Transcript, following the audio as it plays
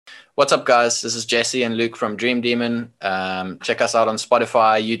What's up, guys? This is Jesse and Luke from Dream Demon. Check us out on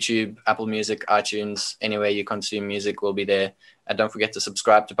Spotify, YouTube, Apple Music, iTunes. Anywhere you consume music, we'll be there. And don't forget to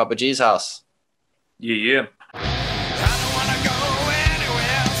subscribe to Papa G's house. Yeah.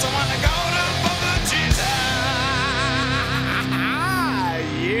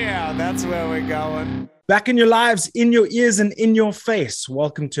 Yeah, that's where we're going. Back in your lives, in your ears, and in your face.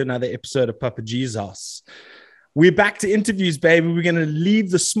 Welcome to another episode of Papa G's house. We're back to interviews, baby. We're going to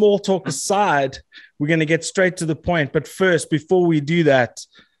leave the small talk aside. We're going to get straight to the point. But first, before we do that,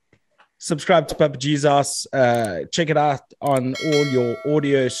 subscribe to Papa G's house. Check it out on all your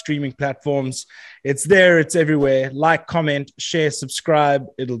audio streaming platforms. It's there. It's everywhere. Like, comment, share, subscribe.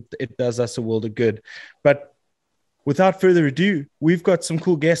 It does us a world of good. But without further ado, we've got some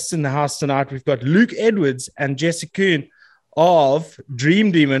cool guests in the house tonight. We've got Luke Edwards and Jesse Kuhn of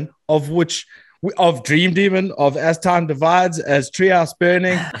Dream Demon, of Dream Demon, of As Time Divides, as Treehouse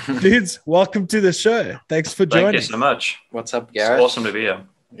Burning. Dudes, welcome to the show. Thanks for joining. Thank you so much. What's up, Gareth? It's awesome to be here.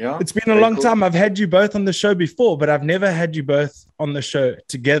 Yeah, it's been a long time. I've had you both on the show before, but I've never had you both on the show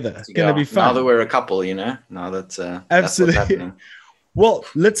together. It's going to be fun. Now that we're a couple, now that's absolutely. That's what's happening. Well,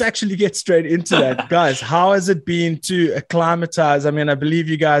 let's actually get straight into that. Guys, how has it been to acclimatize? I mean, I believe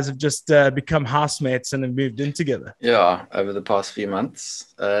you guys have just become housemates and have moved in together. Yeah, over the past few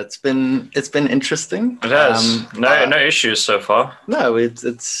months. It's been interesting. It has. No issues so far. No,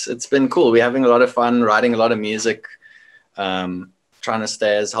 it's been cool. We're having a lot of fun, writing a lot of music, trying to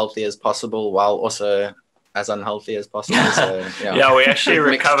stay as healthy as possible while also as unhealthy as possible. So, yeah, we actually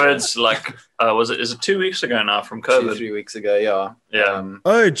recovered is it 2 weeks ago now from COVID? 2-3 weeks ago, yeah.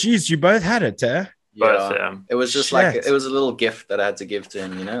 Oh, geez, you both had it, eh? Both, yeah. It was just it was a little gift that I had to give to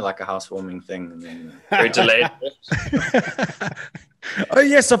him, like a housewarming thing. And then, very delayed. Oh,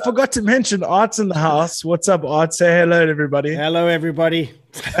 yes, I forgot to mention Art's in the house. What's up, Art? Say hello to everybody. Hello, everybody.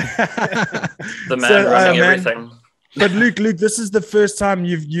 The man running everything. But Luke, this is the first time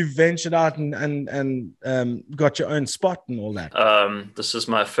you've ventured out and got your own spot and all that. This is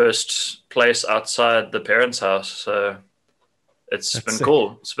my first place outside the parents' house, so That's been sick.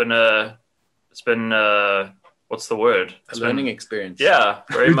 Cool. It's been what's the word? It's a learning experience. Yeah,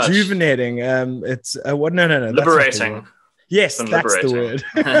 very much. Rejuvenating. It's what? No. Liberating. Yes, that's the word.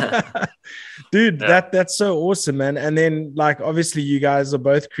 Dude, yeah. That's so awesome, man. And then obviously you guys are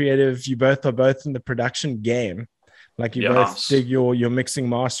both creative. You both are both in the production game. You both dig your mixing,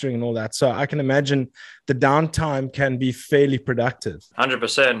 mastering and all that. So I can imagine the downtime can be fairly productive.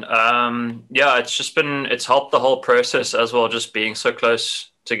 100%. Yeah, it's helped the whole process as well. Just being so close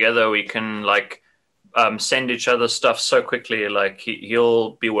together, we can send each other stuff so quickly.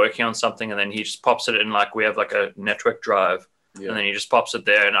 He'll be working on something and then he just pops it in, we have a network drive. Yeah. And then he just pops it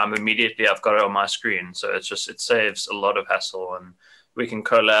there and I've got it on my screen. So it saves a lot of hassle and we can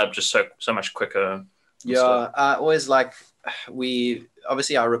collab just so much quicker. Yeah, I always I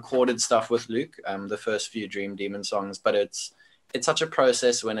recorded stuff with Luke, the first few Dream Demon songs, but it's such a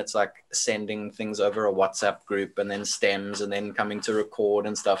process when it's sending things over a WhatsApp group and then stems and then coming to record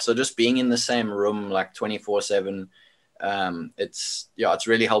and stuff. So just being in the same room 24/7, it's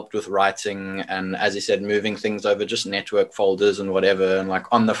really helped with writing and, as you said, moving things over just network folders and whatever, and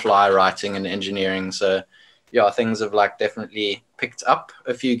on the fly writing and engineering. So yeah, things have definitely picked up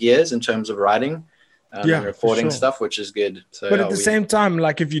a few gears in terms of writing. And recording stuff, which is good. So, but at the same time,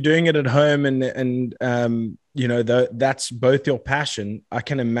 if you're doing it at home and that's both your passion, I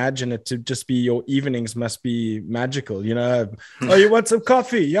can imagine it to just be your evenings must be magical. Oh, you want some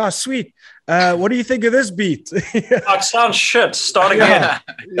coffee? Yeah, sweet. What do you think of this beat? It sounds shit. Start again.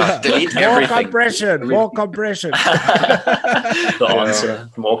 Delete everything. More compression. The answer.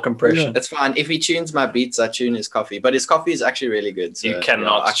 More compression. Yeah. It's fine. If he tunes my beats, I tune his coffee. But his coffee is actually really good. So, you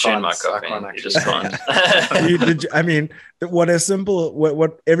cannot tune my coffee. You just can't. What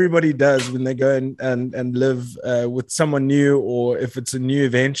everybody does when they go and live with someone new, or if it's a new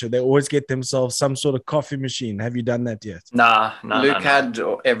venture, they always get themselves some sort of coffee machine. Have you done that yet? Nah. Luke had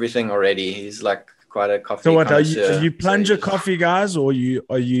everything already. He's quite a coffee. So what are you plunger coffee guys, or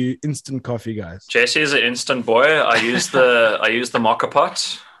are you instant coffee guys? Jesse is an instant boy. I use the mocha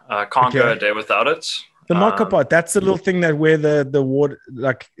pot. I can't go a day without it. The mocha pot, that's the little thing where the water,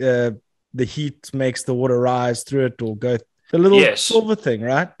 the heat makes the water rise through it or go. The little silver thing,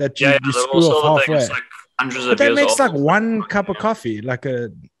 right? That you screw off halfway. Hundreds but of that years makes old. One cup of coffee, like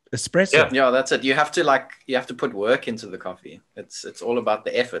a espresso. Yeah, that's it. You have to put work into the coffee. It's all about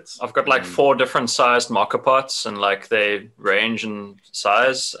the efforts. I've got 4 different sized mocha pots, and they range in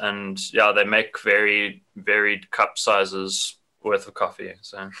size, and they make very varied cup sizes worth of coffee.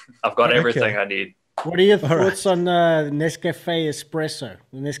 So I've got everything I need. What are your thoughts on Nescafe Espresso,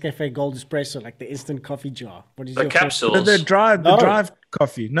 the Nescafe Gold Espresso, like the instant coffee jar? What is The your thoughts? capsules. The dried No.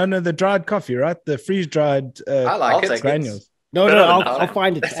 coffee. No, the dried coffee, right? The freeze dried I like I'll it. take granules. No, Better than I'll nothing.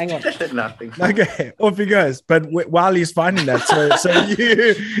 find it. Hang on. Nothing. Okay, off he goes. But while he's finding that,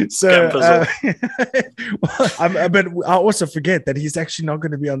 but I also forget that he's actually not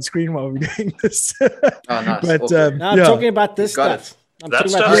going to be on screen while we're doing this. Oh, nice. But Awesome. No, I'm yeah. talking about this Got stuff. it. I'm That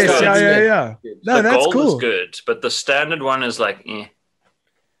talking about stuff this is yes, stuff. yeah. Good. No, The that's gold cool. is good, but the standard one is like, Yeah, eh.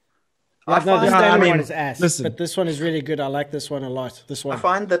 no, the find- standard I mean, one is ass. listen. But this one is really good. I like this one a lot. This I one.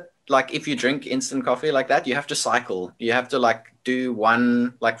 find that like if you drink instant coffee like that, you have to cycle. You have to like do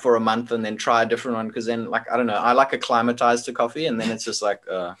one like for a month and then try a different one because then like I don't know. I like acclimatize to coffee and then it's just like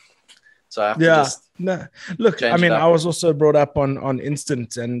so I have to Yeah. just No, look, change I it mean, up. I was also brought up on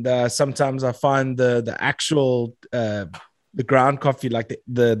instant, and sometimes I find the actual the ground coffee, like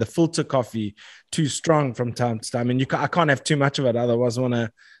the filter coffee, too strong from time to time. And I can't have too much of it, otherwise I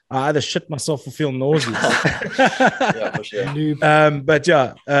either shit myself or feel nauseous. yeah, for sure. Noob. But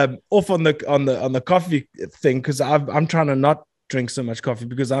yeah, off on the coffee thing, because I'm trying to not drink so much coffee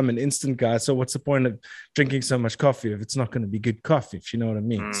because I'm an instant guy. So what's the point of drinking so much coffee if it's not going to be good coffee, if you know what I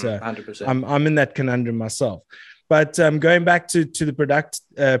mean? So 100%. I'm in that conundrum myself. But going back to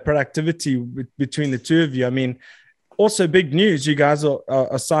the productivity between the two of you, I mean, also big news, you guys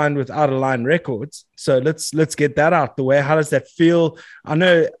are signed with Out of Line Records. So let's get that out the way. How does that feel? I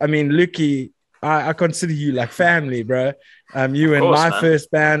know, I mean, Lukey, I consider you like family, bro. You were in course, my man.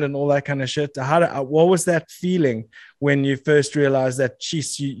 first band and all that kind of shit. What was that feeling when you first realized that,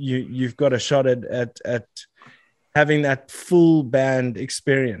 geez, you've got a shot at having that full band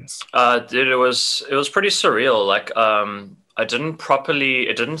experience? Dude, it was pretty surreal. Like,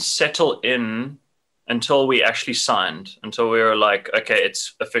 it didn't settle in until we actually signed, until we were like, okay,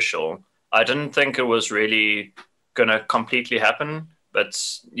 it's official. I didn't think it was really gonna completely happen, but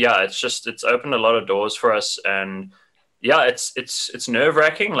yeah, it's opened a lot of doors for us. And yeah, it's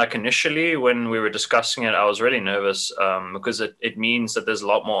nerve-wracking. Like initially when we were discussing it, I was really nervous because it means that there's a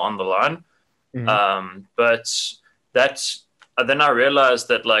lot more on the line. But then I realized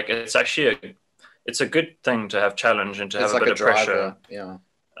that like it's actually it's a good thing to have challenge and to It's have like a bit of pressure. Yeah.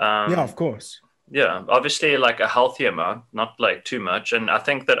 Yeah, of course. Yeah, obviously like a healthy amount, not like too much. And I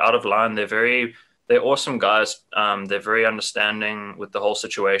think that Out of Line, they're awesome guys. They're very understanding with the whole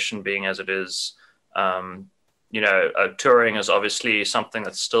situation being as it is. Touring is obviously something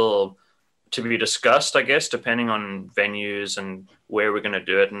that's still to be discussed, I guess, depending on venues and where we're going to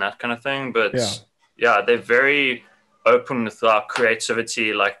do it and that kind of thing. But yeah, they're very open with our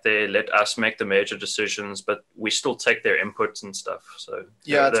creativity. Like they let us make the major decisions, but we still take their inputs and stuff. So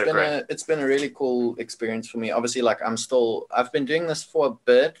Yeah, they're great. it's been a really cool experience for me. Obviously, like I've been doing this for a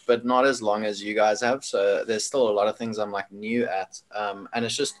bit, but not as long as you guys have. So there's still a lot of things I'm like new at. And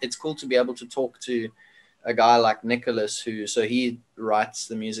it's cool to be able to talk to a guy like Nicholas he writes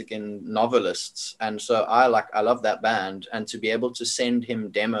the music in Novelists. And so I love that band, and to be able to send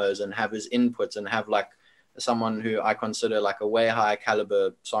him demos and have his inputs and have like someone who I consider like a way higher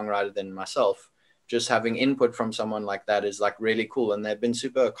caliber songwriter than myself, just having input from someone like that is like really cool. And they've been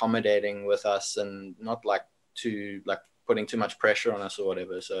super accommodating with us and not like too like putting too much pressure on us or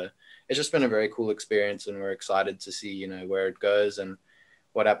whatever. So it's just been a very cool experience, and we're excited to see, where it goes and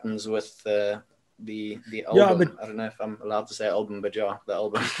what happens with the album. Yeah, but I don't know if I'm allowed to say album, but yeah, the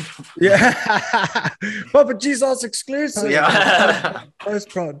album. yeah, Papa Jesus exclusive. Yeah. Post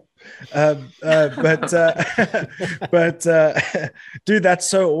prod. But dude, that's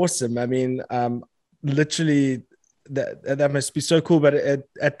so awesome. I mean, literally that must be so cool. But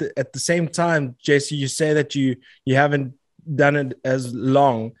at the same time, JC, you say that you haven't done it as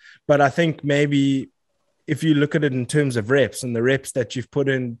long, but I think maybe if you look at it in terms of reps and the reps that you've put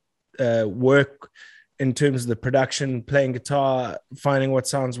in, work in terms of the production, playing guitar, finding what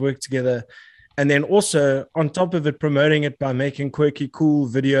sounds work together, and then also on top of it, promoting it by making quirky, cool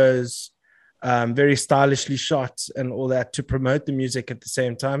videos, very stylishly shot and all that to promote the music at the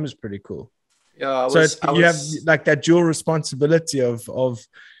same time is pretty cool. Yeah. You have like that dual responsibility of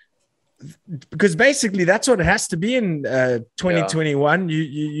because basically that's what it has to be in 2021.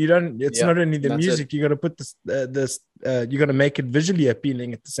 You don't. It's not only the music. You got to put this. You got to make it visually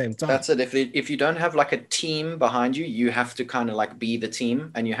appealing at the same time. That's it. If you don't have like a team behind you, you have to kind of like be the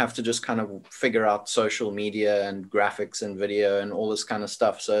team, and you have to just kind of figure out social media and graphics and video and all this kind of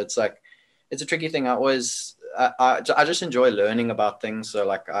stuff. So it's like it's a tricky thing. I just enjoy learning about things. So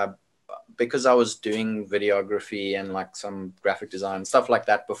like because I was doing videography and like some graphic design stuff like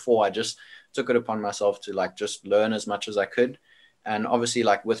that before, I just took it upon myself to like just learn as much as I could. And obviously,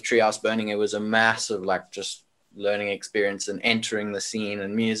 like with Treehouse Burning, it was a massive, like, just learning experience and entering the scene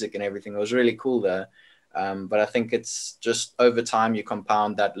and music and everything. It was really cool there. But I think it's just over time you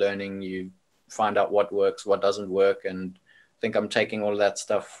compound that learning, you find out what works, what doesn't work. And I think I'm taking all of that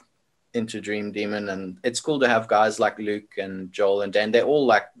stuff into Dream Demon, and it's cool to have guys like Luke and Joel and Dan. They're all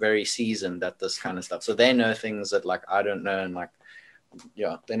like very seasoned at this kind of stuff, so they know things that like I don't know, and like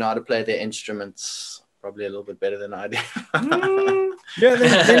they know how to play their instruments probably a little bit better than I do.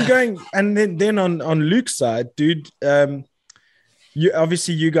 then going and then on Luke's side, dude,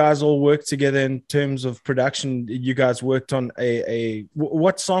 you guys all worked together in terms of production. You guys worked on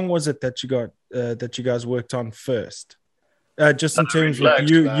what song was it that you guys worked on first? Just in terms of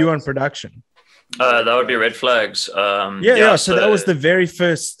you on production. That would be Red Flags. So that was the very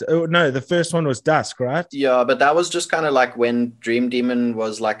first. Oh, no, the first one was Dusk, right? Yeah, but that was just kind of like when Dream Demon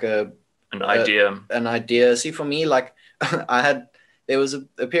was like an idea. See, for me, like there was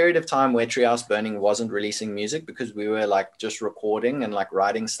a period of time where Treehouse Burning wasn't releasing music because we were like just recording and like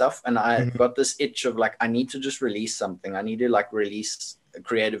writing stuff, and I got this itch of like I need to just release something. I need to like release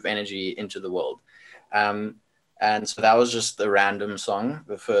creative energy into the world. And so that was just a random song,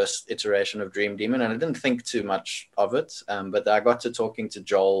 the first iteration of Dream Demon. And I didn't think too much of it. But I got to talking to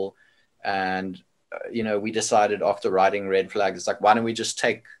Joel and, we decided after writing Red Flags, it's like, why don't we just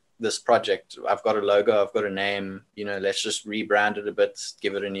take this project? I've got a logo, I've got a name, let's just rebrand it a bit,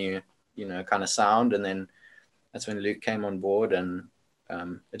 give it a new, kind of sound. And then that's when Luke came on board, and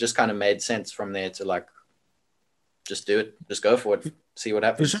it just kind of made sense from there to like, just do it, just go for it, see what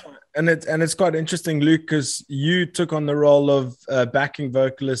happens. For sure. And it's quite interesting, Luke, because you took on the role of backing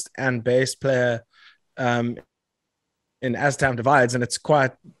vocalist and bass player in As Time Divides, and it's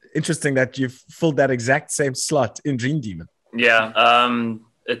quite interesting that you've filled that exact same slot in Dream Demon. Yeah,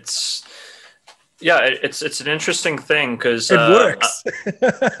 it's an interesting thing because it works.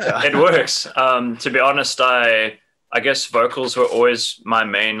 It works. To be honest, I guess vocals were always my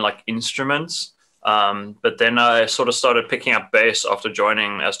main like instruments. But then I sort of started picking up bass after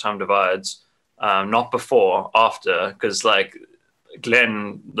joining As Time Divides, not before, after, because like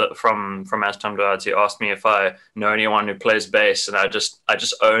Glenn from As Time Divides, he asked me if I know anyone who plays bass, and I just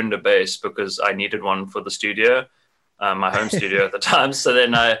owned a bass because I needed one for the studio, my home studio at the time. So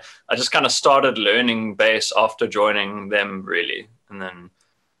then I just kind of started learning bass after joining them, really. And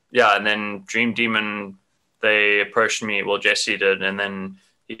then Dream Demon, they approached me, well, Jesse did, and then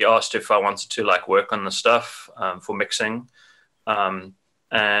he asked if I wanted to like work on the stuff for mixing. And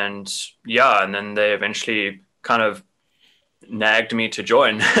then they eventually kind of nagged me to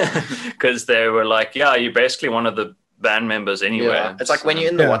join because they were like, yeah, you're basically one of the band members anyway. Yeah. It's like when you're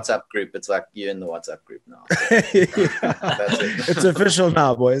in the WhatsApp group, it's like you're in the WhatsApp group now. So, that's it. It's official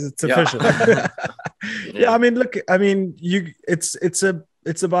now, boys. It's official. Yeah, I mean, look,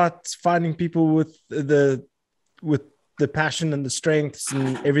 it's about finding people with the passion and the strengths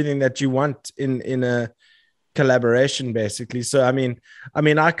and everything that you want in a collaboration, basically. So I mean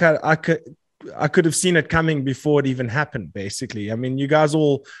I could have seen it coming before it even happened, basically. I mean, you guys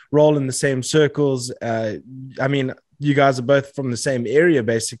all roll in the same circles. I mean, you guys are both from the same area,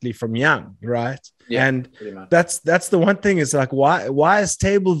 basically, from young, right? Yeah, and that's the one thing is like, why is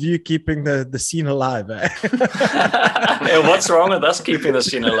Table View keeping the scene alive? Eh? Yeah, what's wrong with us keeping the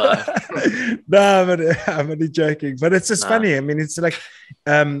scene alive? No, but I'm only joking. But it's just funny. I mean, it's like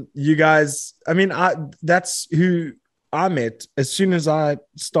you guys. I mean, that's who I met as soon as I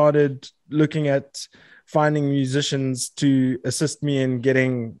started looking at finding musicians to assist me in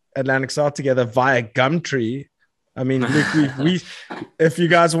getting Atlantic Star together via Gumtree. I mean, Luke, we if you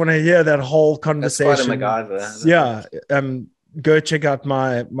guys want to hear that whole conversation, go check out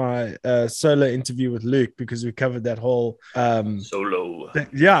my solo interview with Luke, because we covered that whole solo.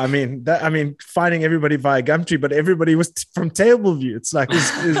 Yeah, I mean finding everybody via Gumtree, but everybody was from Table View. It's like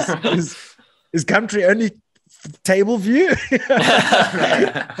is Gumtree only Table View?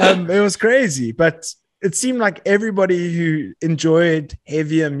 It was crazy, but it seemed like everybody who enjoyed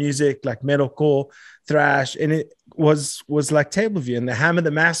heavier music like metalcore, thrash, and it was like Table View, and the Hammer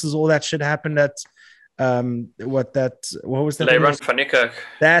the Masses, all that shit happened at what was that? Leeuwin van Niekerk.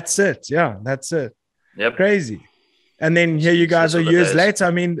 That's it. Yeah, that's it. Yep. Crazy. And then here you guys are years later.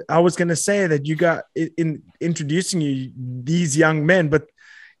 I mean, I was going to say that you got in introducing you these young men, but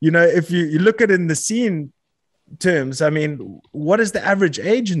if you look at it in the scene terms, I mean, what is the average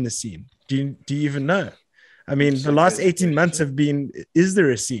age in the scene? Do you even know? I mean, the last 18 months have been, is there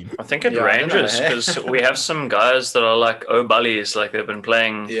a scene? I think it ranges, because we have some guys that are like O'Bullies, like they've been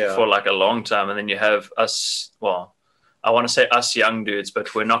playing for like a long time. And then you have us, well, I want to say us young dudes,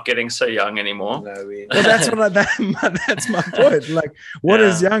 but we're not getting so young anymore. No, Well, that's that's my point. Like, what Yeah.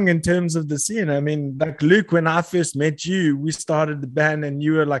 is young in terms of the scene? I mean, like Luke, when I first met you, we started the band, and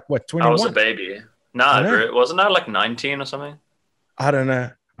you were like what, 21? I was a baby. I Nah, know. wasn't I like 19 or something? I don't know.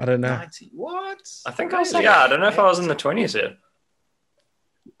 90. What? I think I was. Really? Yeah, I don't know if I was in the 20s yet.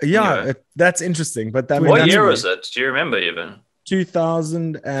 Yeah, Anyway. that's interesting. But that What that's year was it? Do you remember even?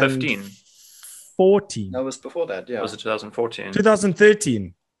 2014. 15. No, it was before that. Yeah. Was it 2014?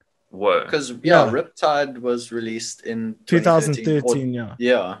 2013. Whoa. Because Yeah. Riptide was released in 2013. 2013. Yeah.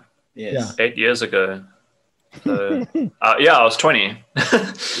 Yeah. Yes. 8 years ago. So, yeah, I was 20.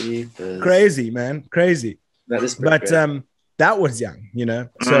 Jeepers. Crazy, man. Crazy. That is pretty But great. that was young, you know.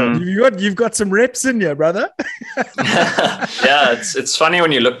 So you've got some reps in you, brother. Yeah, it's funny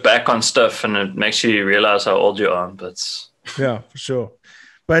when you look back on stuff and it makes you realize how old you are. But Yeah, for sure.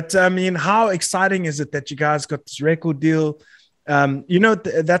 But I mean, how exciting is it that you guys got this record deal? You know,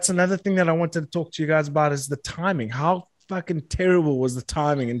 that's another thing that I wanted to talk to you guys about is the timing. How fucking terrible was the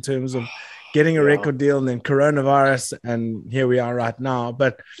timing in terms of getting a record deal and then coronavirus, and here we are right now.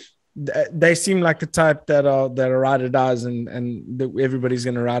 But they seem like the type that are ride or dies, and everybody's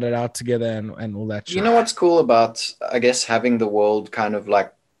going to ride it out together and all that shit. You know what's cool about, I guess, having the world kind of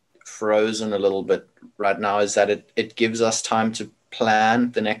like frozen a little bit right now is that it gives us time to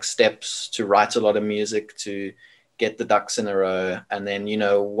plan the next steps, to write a lot of music, to get the ducks in a row. And then, you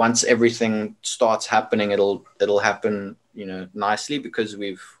know, once everything starts happening, it'll happen, you know, nicely because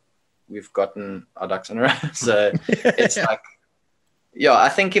we've gotten our ducks in a row. So it's like, yeah, I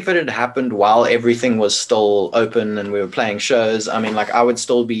think if it had happened while everything was still open and we were playing shows, I mean, like I would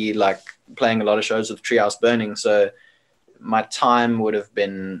still be like playing a lot of shows with Treehouse Burning. So my time would have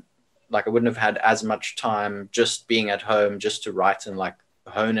been like, I wouldn't have had as much time just being at home just to write and like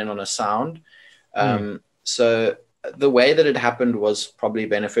hone in on a sound. So the way that it happened was probably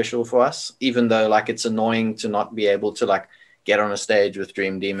beneficial for us, even though like it's annoying to not be able to like get on a stage with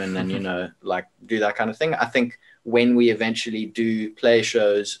Dream Demon and, you know, like do that kind of thing. I think when we eventually do play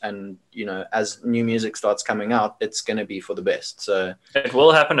shows and, you know, as new music starts coming out, it's going to be for the best. So it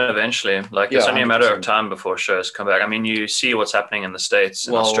will happen eventually. Like it's Yeah, only a matter of 100%. time before shows come back. I mean, you see what's happening in the States,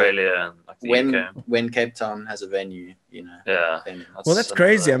 in Well, Australia, and like the UK. when Cape Town has a venue, you know. Yeah. Then Well, that's another-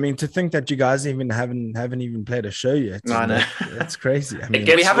 crazy. I mean, to think that you guys haven't even played a show yet. No, I know. That's crazy. I mean,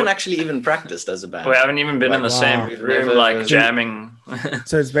 gets- We haven't actually even practiced as a band. We haven't even been in the Wow. same We've room, never- like jamming.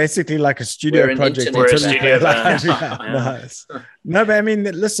 so it's basically like a studio We're an project. internet until you band. play We're a studio live. band. Yeah, nice. No, but I mean,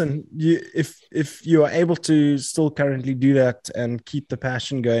 listen, if you are able to still currently do that and keep the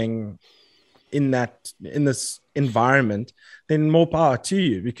passion going in this environment, then more power to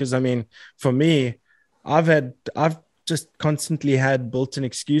you. Because I mean, for me, I've just constantly had built-in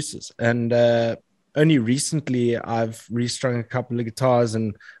excuses, and only recently I've restrung a couple of guitars,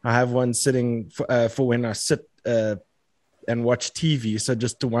 and I have one sitting for when I sit and watch TV, so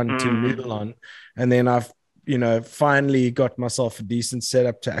just to noodle on. And then I've, you know, finally got myself a decent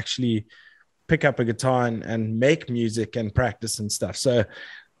setup to actually pick up a guitar and make music and practice and stuff. So,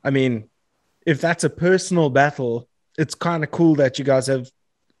 I mean, if that's a personal battle, it's kind of cool that you guys are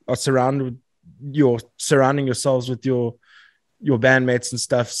surrounding yourselves with your bandmates and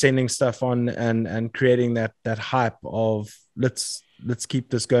stuff, sending stuff on and creating that hype of let's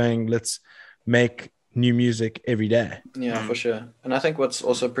keep this going. Let's make new music every day. Yeah, for sure. And I think what's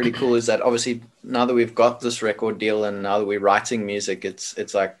also pretty cool is that obviously now that we've got this record deal and now that we're writing music, it's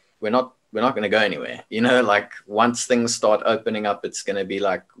like we're not going to go anywhere. You know, like once things start opening up, it's going to be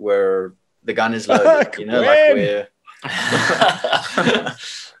like the gun is loaded. You know, like we're.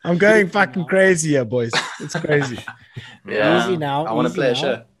 I'm going fucking crazy here, boys. It's crazy. Yeah. Easy now. I want to easy play a now.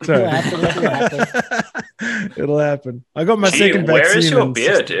 show. Sorry. It'll happen. It'll happen. I got my Gee, second vaccine. where is your in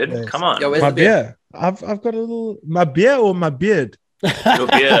beer, 60 dude? days. Come on. Yeah, where's My the beer? beer. I've got a little my beer or my beard. Your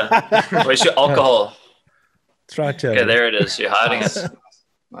beer. Where's your alcohol? It's right here. Yeah, there it is. You're hiding it.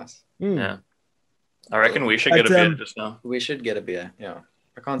 Nice. Mm. Yeah. I reckon we should get a But, beer just now. We should get a beer. Yeah.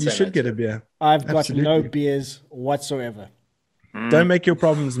 I can't You say should no get to a beer. I've got no Absolutely. beers whatsoever. Don't make your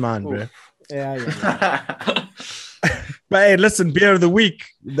problems mine, bro. Yeah. it. But hey, listen, beer of the week.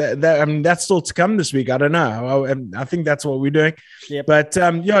 I mean, that's still to come this week. I don't know. I think that's what we're doing. Yep. But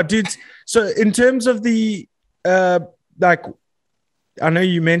yeah, dudes. So in terms of the like, I know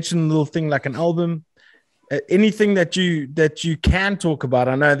you mentioned a little thing like an album. Anything that you can talk about?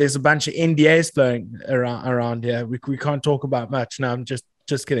 I know there's a bunch of NDAs flowing around here. We can't talk about much. No, I'm just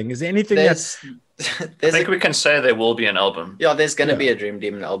kidding. Is there anything that's I think we can say there will be an album. there's going to Yeah. be a Dream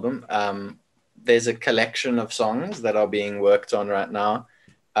Demon album. There's a collection of songs that are being worked on right now.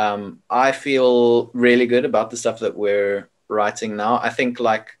 I feel really good about the stuff that we're writing now. I think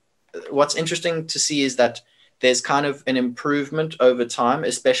like what's interesting to see is that there's kind of an improvement over time,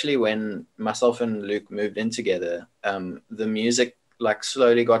 especially when myself and Luke moved in together. The music like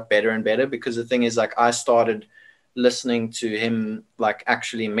slowly got better and better, because the thing is like I started listening to him like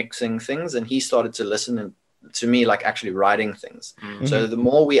actually mixing things, and he started to listen to me like actually writing things. So the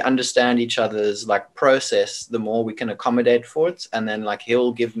more we understand each other's like process, the more we can accommodate for it. And then like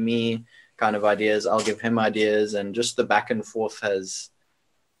he'll give me kind of ideas, I'll give him ideas, and just the back and forth has,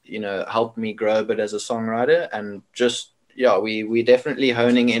 you know, helped me grow a bit as a songwriter. And just we definitely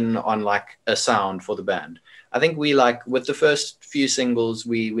honing in on like a sound for the band. I think we like with the first few singles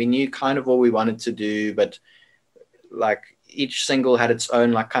we knew kind of what we wanted to do, but like each single had its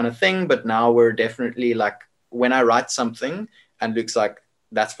own like kind of thing. But now we're definitely like, when I write something and Luke's like,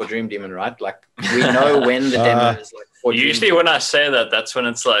 that's for Dream Demon, right? Like we know when the demo is like for Dream Usually Demon. when I say that, that's when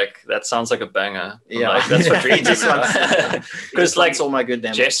it's like, that sounds like a banger. I'm Yeah. like, that's what Dream Just Demon. wants- Because like all my good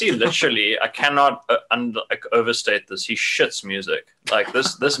demos. Jesse, literally, I cannot overstate this. He shits music. Like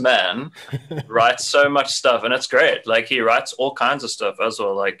this man writes so much stuff, and it's great. Like he writes all kinds of stuff as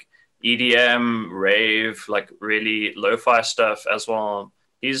well, like EDM, rave, like really lo-fi stuff as well.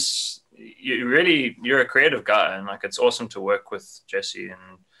 You're a creative guy, and like it's awesome to work with Jesse,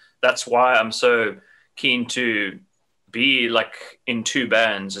 and that's why I'm so keen to be like in two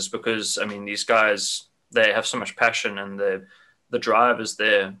bands, is because I mean these guys, they have so much passion, and the drive is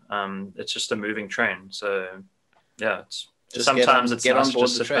there. It's just a moving train. So yeah, it's Just sometimes it's get nice on board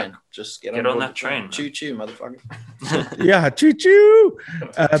just the sit train. back. Just Get get on board that the train. train, man. Choo choo, motherfucker. Yeah, choo choo.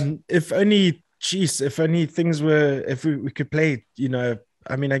 If only, geez, if only things were, if we could play, you know,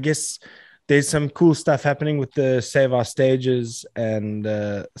 I mean, I guess there's some cool stuff happening with the Save Our Stages and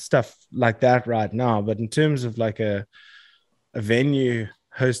stuff like that right now. But in terms of like a venue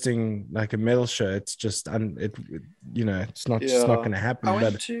hosting like a metal show, it's just, you know, it's not just not going to happen. I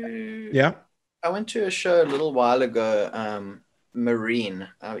went But to yeah. I went to a show a little while ago, Marine.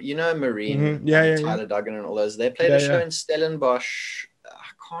 You know Marine, Mhm. Yeah. Tyler Duggan and all those. They played Yeah, a show yeah. in Stellenbosch.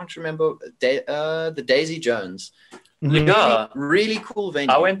 I can't remember. The Daisy Jones. Mhm. Yeah, Really cool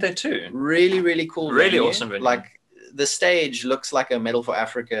venue. I went there too. Really cool. Really venue. awesome venue. Like the stage looks like a Metal for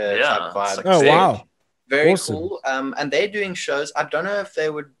Africa Yeah, type vibe. it's like Oh, sick. wow. Very awesome. cool. And they're doing shows. I don't know if they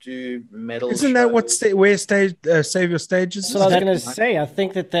would do metal. Isn't that what shows. where stage Save Your Stages? That's what I was that- going to say. I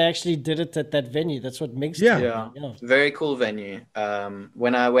think that they actually did it at that venue. That's what makes it. Yeah. Very cool venue.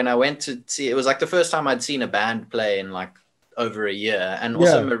 When I went to see, it was like the first time I'd seen a band play in like over a year. And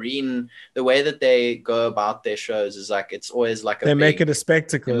also Yeah. Marine, the way that they go about their shows is like it's always like They make it a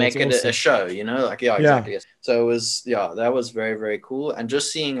spectacle. they make It's it awesome. a show, you know, like exactly. So it was that was very, very cool. And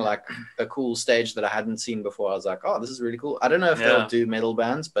just seeing like a cool stage that I hadn't seen before, I was like, oh, this is really cool. I don't know if Yeah. they'll do metal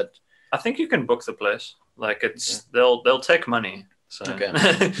bands, but I think you can book the place. Like it's they'll take money. So Okay.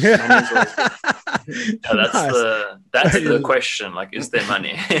 that's Nice. the question. Like, is there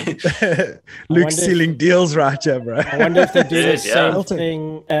money? Luke's wonder if- sealing deals right here, bro. I wonder if they do the Yeah. same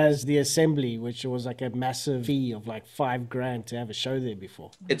thing as the Assembly, which was like a massive fee of like $5,000 to have a show there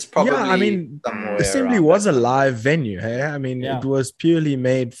before. it's probably I mean, somewhere Assembly around was that. a live venue. Hey, I mean, Yeah. it was purely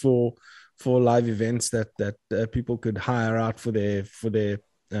made for live events that people could hire out for their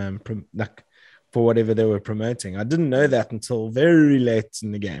like for whatever they were promoting. I didn't know that until very late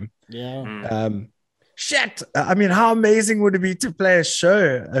in the game. Yeah. Shit. I mean, how amazing would it be to play a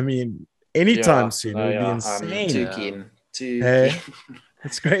show? I mean, anytime soon. It would be I'm insane. too Yeah. keen. Too Hey, keen.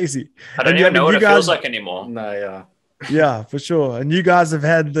 it's crazy. I don't And even know what you it feels guys- like anymore. No, yeah. Yeah, for sure. And you guys have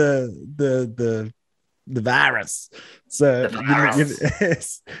had the virus. So The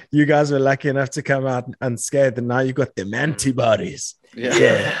virus. you guys were lucky enough to come out unscathed, and now you got them antibodies.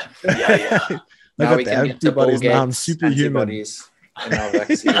 Yeah. Yeah. I Now got we the can get the antibodies now. I'm Gates superhuman. antibodies in our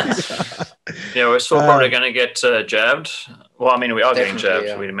vaccines. Yeah, we're still probably going to get jabbed. Well, I mean, we are getting Definitely,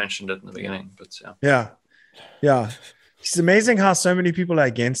 jabbed. yeah. We mentioned it in the beginning, but yeah. Yeah. It's amazing how so many people are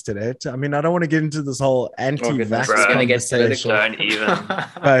against it. I mean, I don't want to get into this whole anti-vax We're gonna get conversation. Don't even.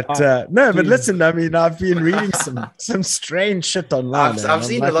 But no, but Dude. listen, I mean, I've been reading some strange shit online. and I've I'm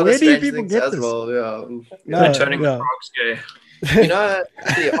seen like, a lot where of do you strange things as well. Yeah. No, Turning yeah. the frogs gay. You know,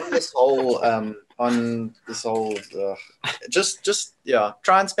 actually, on this whole just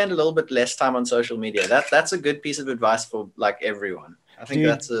try and spend a little bit less time on social media. That's a good piece of advice for like everyone. I think Dude,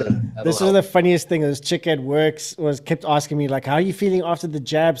 that'll This is help. the funniest thing. This chick at works kept asking me like, "How are you feeling after the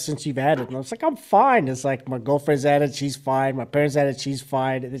jab since you've had it?" And I was like, "I'm fine." It's like my girlfriend's had it, she's fine. My parents had it, she's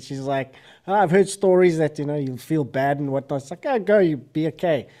fine. And then she's like, "Oh, I've heard stories that you feel bad and whatnot." It's like, "Oh, go, you be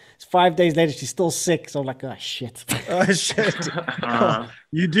okay." 5 days later, she's still sick. So I'm like, oh shit. Oh shit!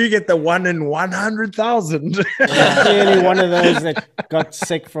 You do get the 1 in 100,000. Yeah, clearly one of those that got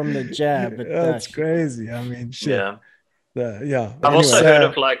sick from the jab. But, That's crazy. I mean, shit. Yeah. Yeah. I've also heard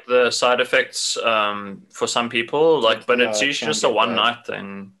of like the side effects for some people, like, but it's usually just a one night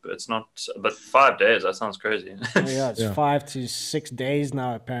thing. It's not, but 5 days, that sounds crazy. Yeah, it's 5 to 6 days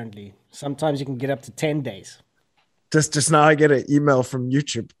now, apparently. Sometimes you can get up to 10 days. Just now I get an email from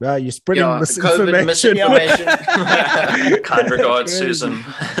YouTube. You're spreading COVID misinformation. Kind regards, Susan.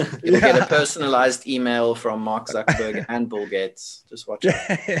 You'll get a personalized email from Mark Zuckerberg and Bill Gates. Just watch it.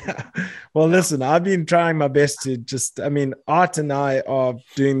 Yeah. Well, listen, I've been trying my best to Art and I are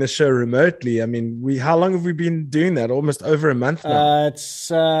doing the show remotely. I mean, how long have we been doing that? Almost over a month now. It's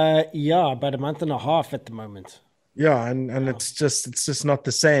about a month and a half at the moment. Yeah, and it's just not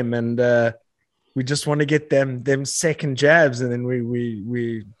the same. And we just want to get them second jabs, and then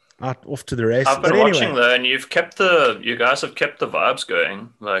we are off to the races. I've been watching though, and you guys have kept the vibes going.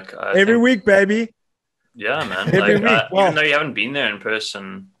 Like every week, baby. Yeah, man. Every week. Even though you haven't been there in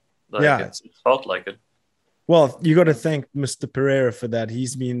person, it's felt like it. Well, you got to thank Mr. Pereira for that.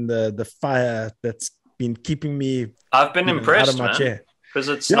 He's been the fire that's been keeping me. I've been impressed, out of my chair, because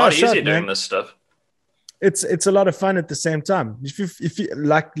it's not easy doing this stuff. It's a lot of fun at the same time. If you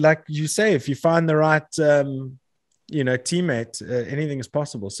like you say, if you find the right teammate, anything is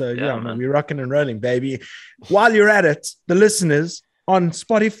possible. So man, we're rocking and rolling, baby. While you're at it, the listeners on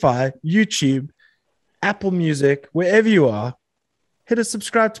Spotify, YouTube, Apple Music, wherever you are, hit a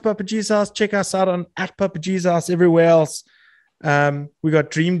subscribe to Papa G's House. Check us out on @Papa G's House everywhere else. We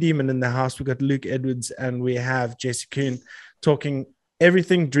got Dream Demon in the house. We got Luke Edwards, and we have Jesse Kuhn talking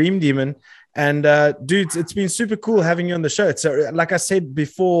everything Dream Demon. And dudes, it's been super cool having you on the show. So, like I said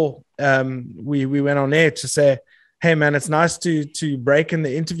before, we went on air to say, hey man, it's nice to break in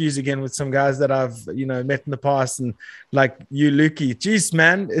the interviews again with some guys that I've met in the past, and like you, Lukey. Jeez,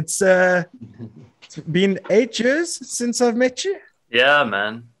 man, it's been 8 years since I've met you. Yeah,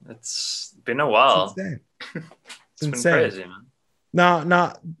 man, it's been a while. It's been crazy, man.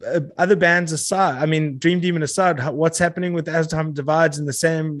 Now, other bands aside, I mean, Dream Demon aside, what's happening with As Time Divides? And the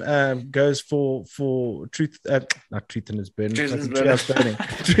same goes for Truth, not Truth in His Burning. Treehouse Burning.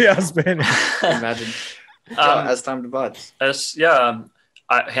 Treehouse Burning. Imagine. As Time Divides.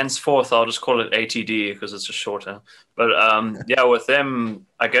 Henceforth, I'll just call it ATD because it's just shorter. But with them,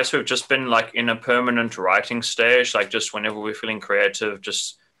 I guess we've just been like in a permanent writing stage, like just whenever we're feeling creative,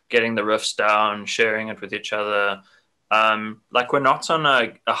 just getting the riffs down, sharing it with each other. Like we're not on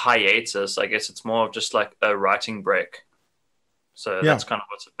a hiatus. I guess it's more of just like a writing break. So that's kind of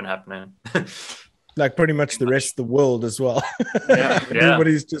what's been happening. Like pretty much the rest of the world as well. Yeah.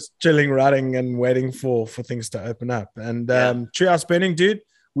 Everybody's just chilling, writing, and waiting for things to open up. And Treehouse Burning, dude.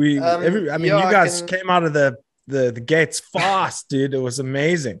 You guys came out of the gates fast, dude. It was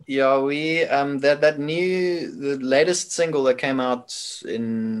amazing. Yeah, we the latest single that came out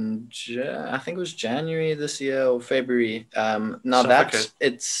in I think it was January this year or February.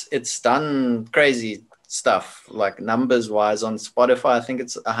 It's done crazy stuff, like numbers wise on Spotify. I think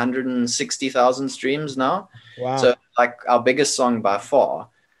it's 160,000 streams now. Wow. So like our biggest song by far.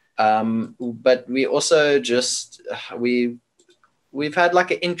 But we also we've had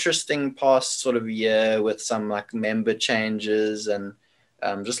like an interesting past sort of year with some like member changes and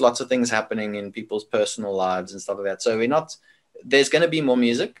just lots of things happening in people's personal lives and stuff like that. So there's going to be more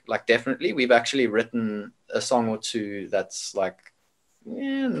music, like definitely. We've actually written a song or two that's like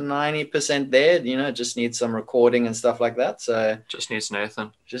 90% there, just needs some recording and stuff like that. So just needs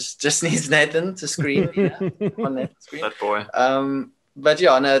Nathan. Just needs Nathan to scream on that screen. That boy. But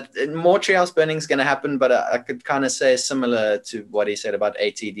more Treehouse Burning is going to happen. But I could kind of say similar to what he said about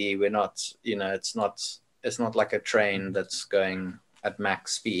ATD. We're not, it's not like a train that's going at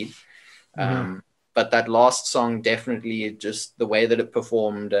max speed. But that last song, definitely just the way that it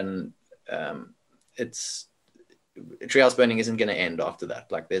performed, and Treehouse Burning isn't going to end after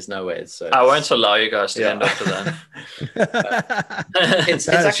that. Like, there's no way. So I won't allow you guys to end after that. It's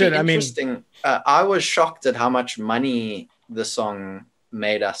actually interesting. I was shocked at how much money the song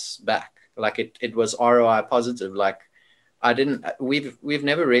made us back. Like it was ROI positive. Like we've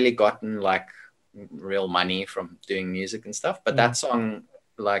never really gotten like real money from doing music and stuff. But that song,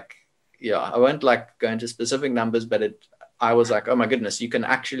 like, I won't like go into specific numbers, but I was like, oh my goodness, you can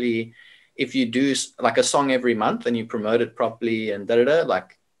actually, if you do like a song every month and you promote it properly and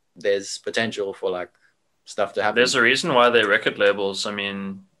like there's potential for like stuff to happen. There's a reason why they're record labels. I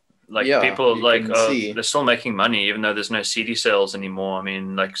mean, like people like they're still making money even though there's no CD sales anymore. I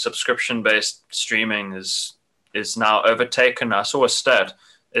mean, like subscription based streaming is now overtaken. I saw a stat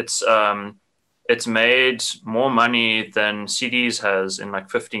It's made more money than CDs has in like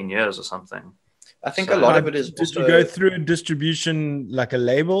 15 years or something. I think So- a lot of it is Did also you go through a distribution like a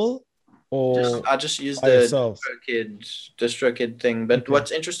label or I just use by the yourself? DistroKid thing. But Okay.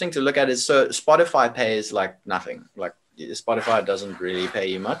 what's interesting to look at is so Spotify pays like nothing. Like Spotify doesn't really pay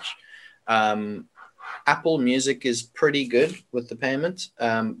you much. Apple Music is pretty good with the payment,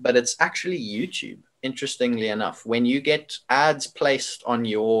 but it's actually YouTube. Interestingly enough, when you get ads placed on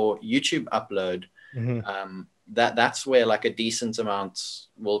your YouTube upload, Mhm. that's where like a decent amount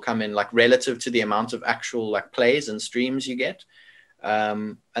will come in, like relative to the amount of actual like plays and streams you get.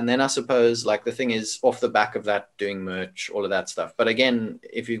 And then I suppose like the thing is off the back of that doing merch, all of that stuff. But again,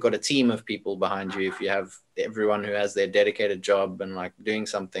 if you've got a team of people behind you, if you have everyone who has their dedicated job and like doing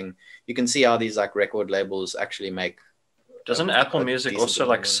something, you can see how these like record labels actually make. Doesn't a- Apple a Music decent also amount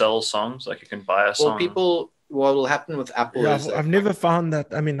like of money. sell songs? Like you can buy a song. Well, what will happen with Apple Yeah, is I've never found that.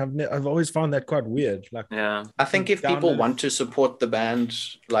 I mean, I've always found that quite weird. Like, Yeah. I think if people download- want to support the band,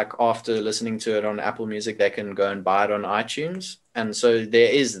 like after listening to it on Apple Music, they can go and buy it on iTunes. And so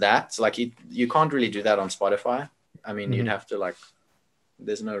there is that. Like you can't really do that on Spotify. I mean, you'd Mhm. have to like.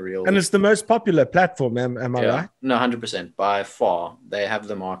 There's no real. and it's the most popular platform. Am I right? No, 100% by far. They have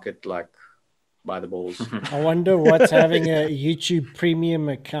the market like by the balls. I wonder what having a YouTube premium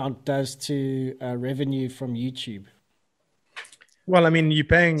account does to revenue from YouTube. Well, I mean,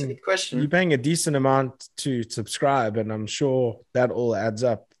 It's a good question. you're paying a decent amount to subscribe, and I'm sure that all adds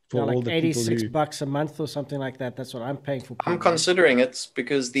up for Yeah, all like the people $86 who. bucks a month or something like that. That's what I'm paying for. I'm premium. considering it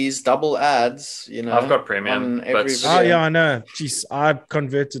because these double ads, I've got premium, on but- every Oh video. yeah, I know. Jeez, I've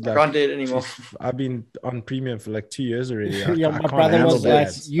converted. I Like, can't do it anymore. jeez, I've been on premium for like 2 years already. Yeah, I my can't brother handle was the like,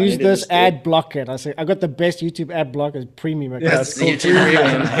 ads. use need to this just ad blocker. I said, I got the best YouTube ad blocker, premium account. Yeah, That's it's the called YouTube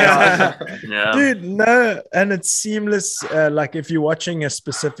premium. premium. Yeah. Yeah. Dude, no, and it's seamless. Like if you're watching a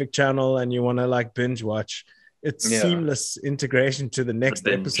specific channel and you want to like binge watch, it's Yeah. seamless integration to the next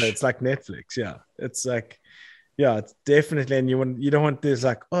binge. episode. It's like Netflix. Yeah, it's like, yeah, it's definitely. And you don't want this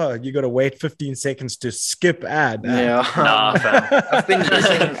like, oh, you got to wait 15 seconds to skip ad. Yeah. Nah,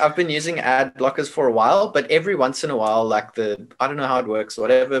 fam. I've been using ad blockers for a while, but every once in a while, like I don't know how it works,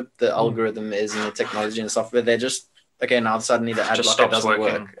 whatever the algorithm is and the technology and software, they're just okay. Now suddenly the ad Just blocker stops doesn't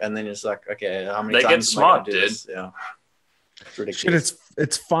working. work, and then it's like, okay, how many They get times am I gonna smart, do dude. this? Yeah, it's Shit, ridiculous.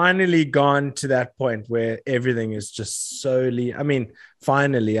 it's finally gone to that point where everything is just solely. I mean,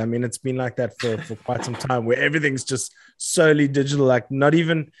 finally. I mean, it's been like that for quite some time, where everything's just solely digital. Like, not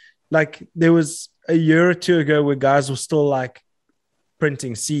even like there was a year or two ago where guys were still like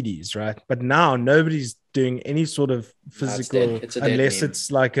printing CDs, right? But now nobody's doing any sort of physical, dead. It's a dead unless meme.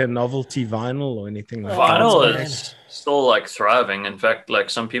 it's like a novelty vinyl or anything like that. Vinyl man. is still like thriving. In fact, like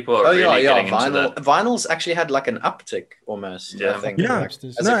some people are Oh really yeah, getting into vinyl. that. Vinyl's actually had like an uptick almost. Yeah. I think. Yeah. like,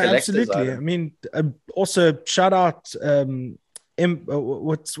 Hipsters. as No, a collector's absolutely. item. I mean, also shout out.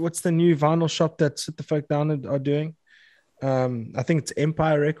 What's the new vinyl shop that Sit the Folk Down are doing? I think it's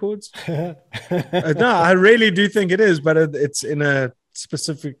Empire Records. No, I really do think it is, but it's in a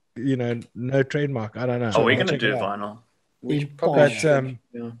specific, no trademark. I don't know. Are we I'll going to check do it out. vinyl? We But, probably But should,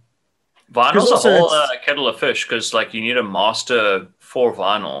 yeah. Vinyl's a also whole it's- kettle of fish because like you need a master for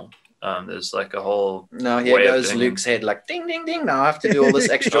vinyl. There's like a whole Now here way of goes doing Luke's head, like ding ding ding. Now I have to do all this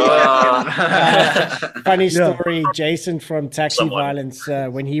extra Ah. work. Funny Yeah. story, Jason from Taxi Someone. Violence,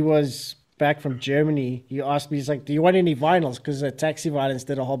 when he was back from Germany, he asked me, he's like, do you want any vinyls? Because Taxi Violence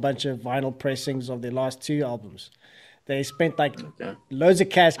did a whole bunch of vinyl pressings of their last 2 albums. They spent like Okay. loads of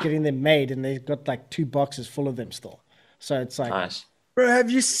cash getting them made, and they've got like 2 boxes full of them still. So it's like, nice. Bro,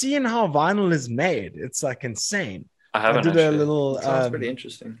 have you seen how vinyl is made? It's like insane. I I haven't did a actually. little. Sounds pretty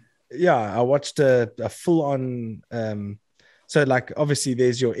interesting. Yeah, I watched a full on. So like, obviously,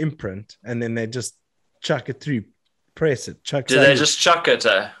 there's your imprint, and then they just chuck it through, press it, chuck. Do they just chuck it?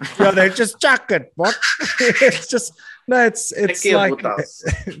 Yeah, they just chuck it. What? It's just no. It's Aqui a like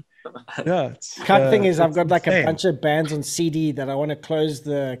botas. yeah. It's, cut thing is, I've it's got like insane. a bunch of bands on CD that I want to close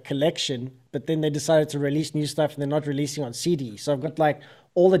the collection, but then they decided to release new stuff and they're not releasing on CD. So I've got like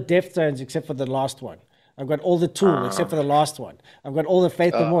all the Deftones except for the last one. I've got all the Tool except for the last one. I've got all the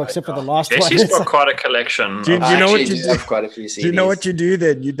Faith No More except for the last one. Jesse's It's got like, quite a collection. Do you of- I know what actually you do do? have quite a few CDs. Do you know what you do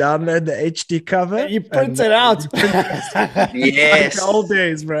then? You download the HD cover. you print and- it out. Like Yes. the old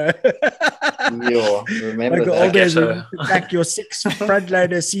days, bro. Yo, remember Like the that. old days, so. when you put back your 6 front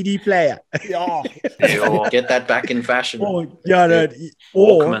loader CD player. Yeah. Ew. Get that back in fashion. Or yeah, no,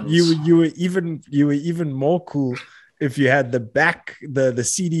 or Walkmans. you were even more cool if you had the back, the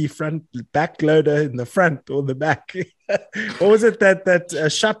CD front back loader in the front or the back. What was it that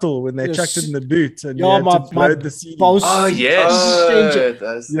shuttle when they Yes. chucked it in the boot and you Yeah, had my to load the CD? Bose Oh,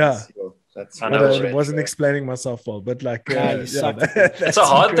 yes. Yeah. That's I But know I it's wasn't explaining myself well, but like, Nah, you suck. It's a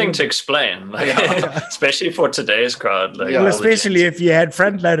hard thing to explain, like, especially for today's crowd. Like, Yeah. Well, all the especially gents. if you had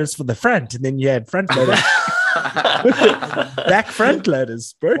front loaders for the front, and then you had front loaders, back front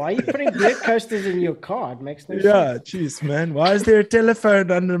loaders, bro. Why are you putting beer coasters in your car? It makes no Yeah, sense. jeez, man. Why is there a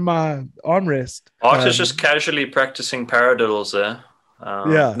telephone under my armrest? Art is just casually practicing paradiddles there.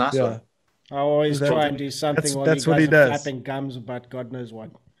 Yeah, Nice yeah. one. I always That- try and do something that's- while that's you what guys he are does. flapping gums about God knows what.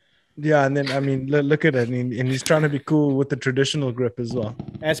 Yeah, and then I mean, look at it, and he's trying to be cool with the traditional grip as well.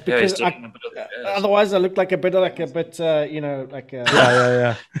 That's Yeah, he's because doing a bit of jazz. otherwise I look like a bit, like a.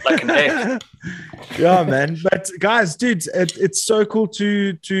 Yeah, Like an egg. yeah, man. But guys, dudes, it's so cool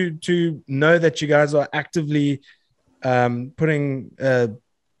to know that you guys are actively putting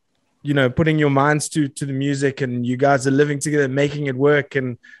putting your minds to the music, and you guys are living together, making it work.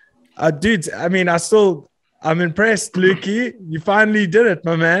 And dudes, I mean, I'm impressed, Lukey. You finally did it,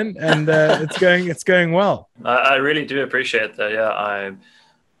 my man, and it's going well. I really do appreciate that. Yeah,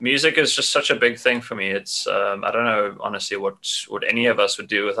 music is just such a big thing for me. It's I don't know honestly what any of us would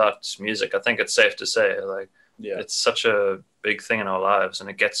do without music. I think it's safe to say like it's such a big thing in our lives, and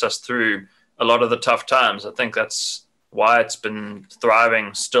it gets us through a lot of the tough times. I think that's why it's been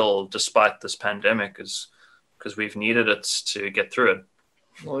thriving still despite this pandemic, is because we've needed it to get through it.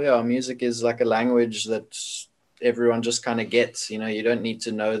 Well, yeah, music is like a language that everyone just kind of gets. You know, you don't need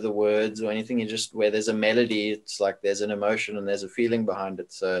to know the words or anything. You just, where there's a melody, it's like there's an emotion and there's a feeling behind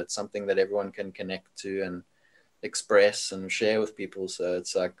it. So it's something that everyone can connect to and express and share with people. So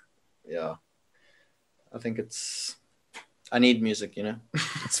it's like, yeah, I think I need music, you know.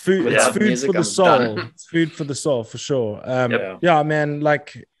 It's food. Without It's food music, for the I'm soul. done. It's food for the soul for sure. Yep. Yeah, man.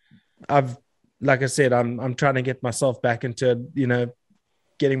 Like I said, I'm trying to get myself back into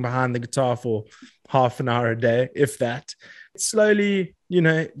getting behind the guitar for half an hour a day, if that. Slowly,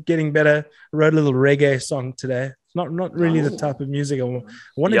 getting better. I wrote a little reggae song today. It's not really the type of music I want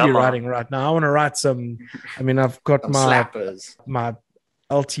to Yeah, be man. writing right now. I want to write some. I mean, I've got Some my slappers.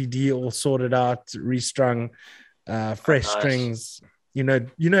 LTD all sorted out, restrung, fresh Nice. strings. You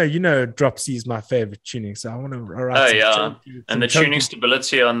know, Drop C is my favorite tuning, so I want to write. Oh some yeah, chunky- and the some tuning chunky-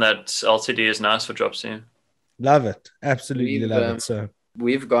 stability on that LTD is nice for drop C. Love it, absolutely We've, love it. So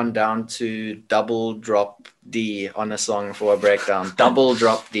We've gone down to double drop D on a song for a breakdown. Double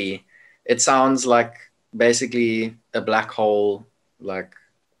drop D. It sounds like basically a black hole. Like,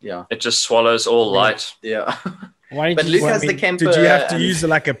 yeah, It just swallows all light. yeah. Why But did Luke you, has I the mean, Kemper. did you have to and- use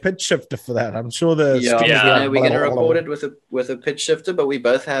like a pitch shifter for that? I'm sure the Yeah, strings Yeah. are you know, we're like, gonna blah, blah, record blah. it with a pitch shifter, but we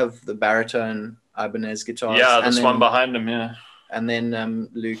both have the baritone Ibanez guitars. Yeah, and this then, one behind him. Yeah, And then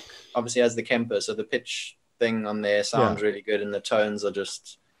Luke obviously has the Kemper, so the pitch thing on there sounds really good, and the tones are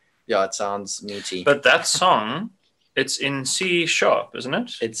just, it sounds meaty. but that song, it's in C sharp, isn't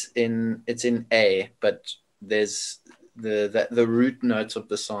it? It's in A, but there's the root notes of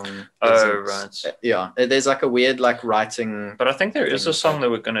the song. Oh, isn't- right. Yeah, there's like a weird like writing But I think there is Thing a like song that.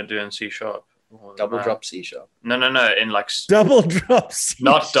 that we're gonna do in C sharp. double No. drop C sharp. No, in like Double drops.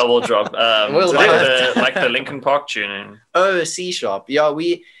 not double drop. Well, like the Linkin Park tuning. Oh, C sharp. Yeah,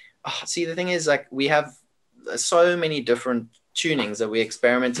 see, the thing is, like, we have so many different tunings that we're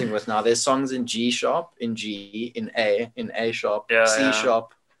experimenting with now. There's songs in G sharp, in G, in A sharp, Yeah, C yeah.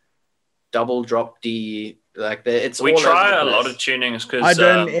 sharp, double drop D. Like, it's We all try over a the lot place. of tunings because I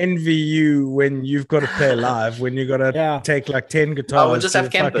don't envy you when you've got to play live, when you got to Yeah. take like 10 guitars. Oh, we'll just to have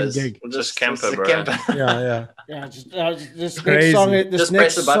a fucking Kempers. gig. We'll Just Kemper, a bro. Kemper. Yeah. yeah, this Crazy. next song. This Just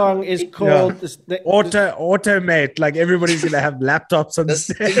next press a button. song is called. Automate, like everybody's going to have laptops on This-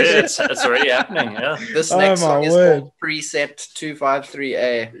 stage. it's already happening. Yeah, This Oh, next my song is word. called Preset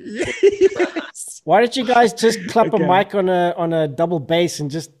 253A. Yes. Why don't you guys just clap Okay. a mic on a double bass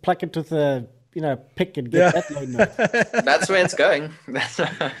and just pluck it with a pick and get that low note? That's where it's going. That's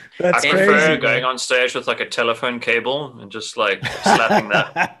I crazy. prefer man. going on stage with like a telephone cable and just like slapping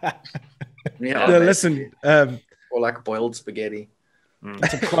that. Yeah, No, mate. listen, Or like boiled spaghetti.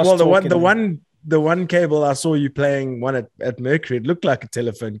 well, the one cable I saw you playing one at Mercury, it looked like a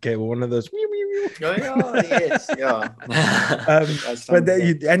telephone cable, one of those. Oh, yeah, yes, yeah. That's But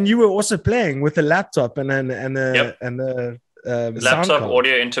something. you were also playing with a laptop and Yep. a sound Laptop card.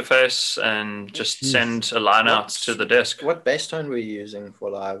 audio interface and just Jeez. send a line out to the desk. What bass tone were you using for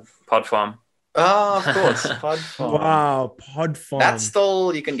live? Pod farm. Oh, of course. Pod farm. Wow, pod farm. That's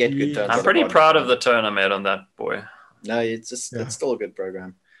still, you can get good Jeez. tones. I'm on pretty Pod proud Farm. of the tone I made on that boy. No, it's just, Yeah. it's still a good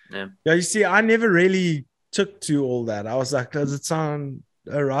program. Yeah, you see, I never really took to all that. I was like, does it sound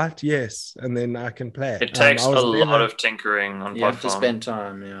all right? Yes. And then I can play it. It takes I a was lot of tinkering on You have to Podfarm. spend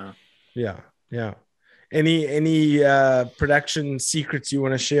time. Yeah. Yeah. Yeah. Any production secrets you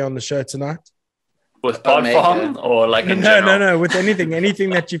want to share on the show tonight? With Omega. Podfarm or like in No, general? no. With anything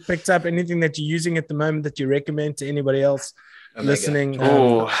that you picked up, anything that you're using at the moment that you recommend to anybody else Omega. listening.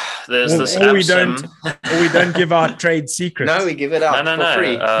 Oh, there's this or we Amsim. don't give out trade secrets. No, we give it out No. for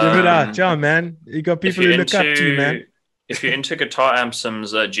free. Give it out, yeah, man. You got people who look up to you, man. If you're into guitar amps,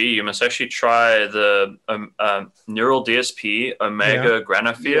 you must actually try the Neural DSP Omega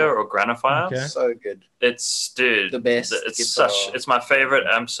Granifier or Granifier. Okay. So good. It's The best guitar. It's my favorite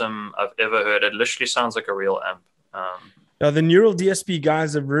Amsim I've ever heard. It literally sounds like a real amp. Now, the Neural DSP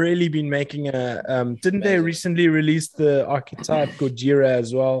guys have really been making a. Didn't they Amazing. recently release the Archetype Gojira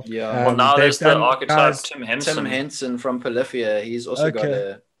as well? Yeah. Well, now they've there's the done- Archetype guys, Tim Henson. Tim Henson from Polyphia. He's also got Okay.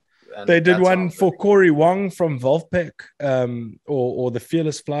 a. and They did that one sounds for really Corey Wong from Volpec, or the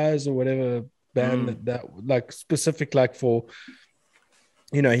Fearless Flyers or whatever band that like specific like for.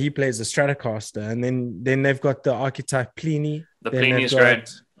 You know, he plays the Stratocaster, and then they've got the Archetype Pliny. The Then Pliny they've is got, great.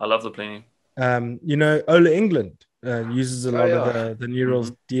 I love the Pliny. You know, Ola England uses a lot yeah. of the Neural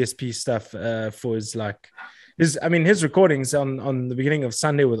DSP stuff for his like his recordings on the beginning of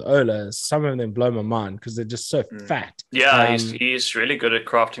Sunday with Ola. Some of them blow my mind because they're just so fat. Yeah, he's really good at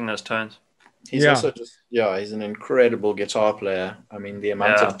crafting those tones. He's Yeah. also just he's an incredible guitar player. I mean, the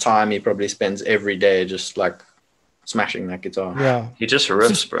amount Yeah. of time he probably spends every day just like smashing that guitar. Yeah, He just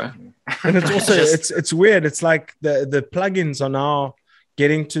riffs, bro. and it's also Just- it's weird. It's like the plugins are now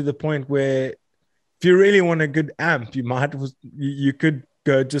getting to the point where if you really want a good amp, you could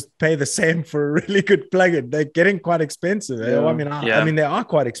go just pay the same for a really good plugin. They're getting quite expensive. Yeah. I mean, they are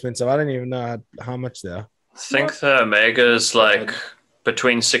quite expensive. I don't even know how much they are. I think the Omega is like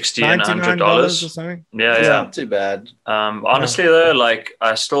between $60 and $99 $100. or something. Yeah, It's yeah. not too bad. Honestly, though, like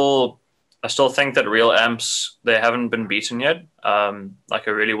I still think that real amps, they haven't been beaten yet. Like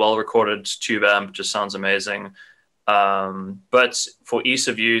a really well recorded tube amp just sounds amazing. But for ease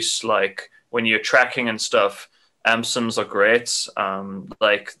of use, like when you're tracking and stuff, Amsims are great.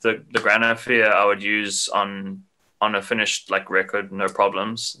 Like the Granifier I would use on a finished like record, no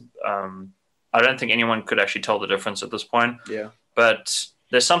problems. I don't think anyone could actually tell the difference at this point. Yeah. But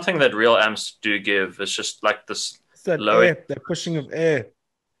there's something that real amps do give. It's just like this. It's that Low- air, that pushing of air.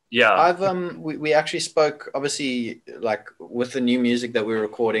 Yeah. I've we actually spoke obviously like with the new music that we're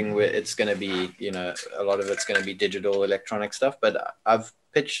recording where it's going to be, you know, a lot of it's going to be digital electronic stuff, but I've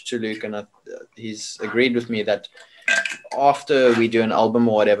pitched to Luke and he's agreed with me that after we do an album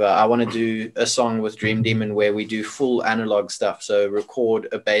or whatever, I want to do a song with Dream Demon where we do full analog stuff. So record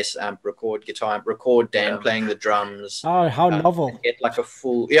a bass amp, record guitar amp, record Dan playing the drums. Oh, how novel. Get like a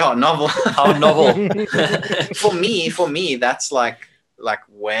full novel. How novel. for me that's like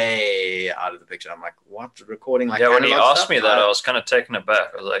way out of the picture. I'm like, what, recording like Yeah, when he analog asked stuff? me that, I was kind of taken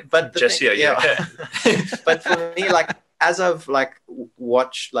aback. I was like, But the Jesse, thing- are you okay? But for me, like as I've like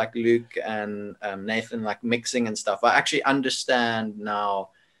watched like Luke and Nathan like mixing and stuff, I actually understand now.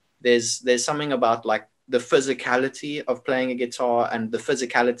 There's something about like the physicality of playing a guitar and the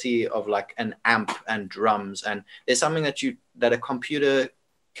physicality of like an amp and drums, and there's something that a computer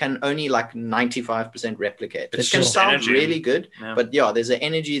can only like 95% replicate. It's It can just sound energy. really good, Yeah. but there's an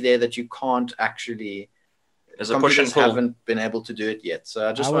energy there that you can't actually. There's a push and Computers pull. haven't been able to do it yet, so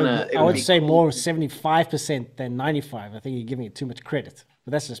I just want to. I would say more 75% than 95. I think you're giving it too much credit,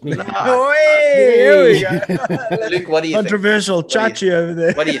 but that's just me. Oh, hey, here we go. Luke, what do you think? Controversial What do you- Chachi over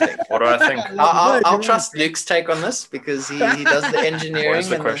there. What do you think? What do I think? I'll trust Luke's take on this because he does the engineering. What is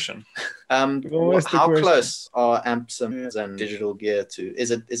the and question? Always the how question. close are amps and digital gear to?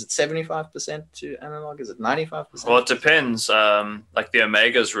 Is it 75% to analog? Is it 95%? Well, it depends. Like the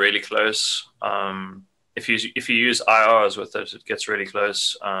Omega is really close. If you use IRs with it, it gets really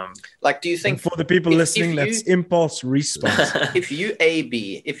close. Like, do you And think for the people if listening, you- that's impulse response. if you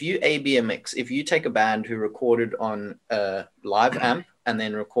A/B a mix, if you take a band who recorded on a live amp and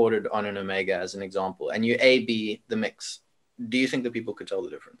then recorded on an Omega as an example, and you A/B the mix, do you think that people could tell the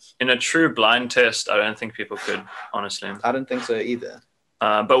difference? In a true blind test, I don't think people could, honestly. I don't think so either.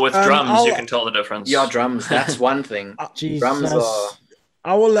 But with drums, you can tell the difference. Yeah, drums. That's one thing. Jesus. Drums are.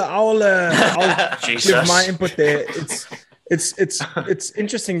 I'll Jesus. give my input there. It's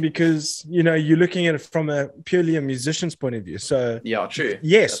interesting because you're looking at it from a purely a musician's point of view. So Yeah, true.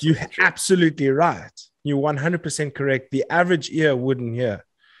 yes, That's you're true. absolutely right. You're 100% correct. The average ear wouldn't hear.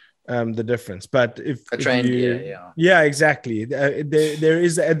 the difference. But if trend, you, yeah, exactly. There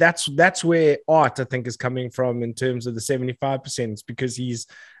is that's where art, I think, is coming from in terms of the 75%. It's because he's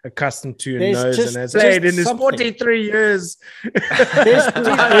accustomed to and knows and has played in his 43 years. There's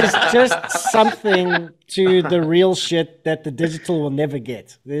just something to the real shit that the digital will never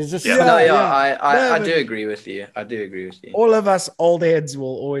get. There's just I do agree with you. All of us old heads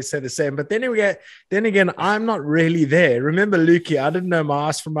will always say the same. But then again, I'm not really there. Remember, Lukey, I didn't know my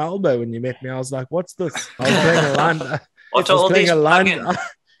ass from my elbow when you met me. I was like, "What's this?" I was playing a line.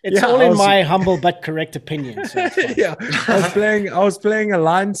 It's all in my humble but correct opinion. So yeah, I was playing a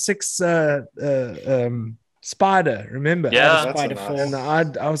line 6 spider. Remember? Yeah, Spider nice. 4. And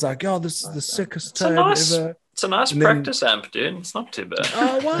I was like, "Yo, this is the sickest tone ever." It's a nice practice amp, dude. It's not too bad.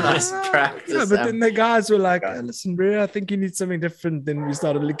 Oh, wow. Nice practice. Yeah, but then the guys were like, "Listen, bro, I think you need something different." Then we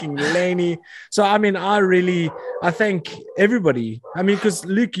started licking Laney. So I mean, I thank everybody. I mean, because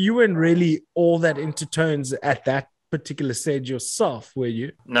Luke, you weren't really all that into tones at that particular stage yourself, were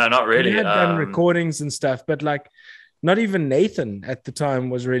you? No, not really. You had done recordings and stuff, but like not even Nathan at the time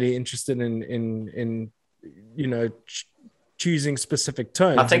was really interested in choosing specific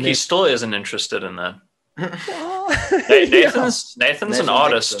tones. I think he still isn't interested in that. Nathan's an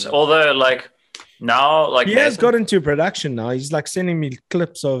artist, although like now, like he has got into production now. He's like sending me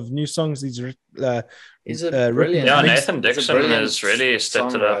clips of new songs he's brilliant. Yeah, Nathan Dixon has really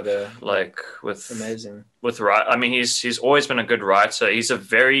stepped it up. Like amazing with I mean, he's always been a good writer. He's a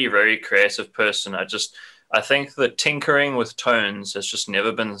very, very creative person. I think the tinkering with tones has just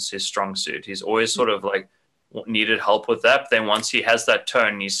never been his strong suit. He's always sort of like needed help with that. But then once he has that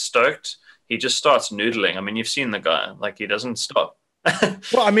tone, he's stoked. He just starts noodling. I mean, you've seen the guy. Like, he doesn't stop.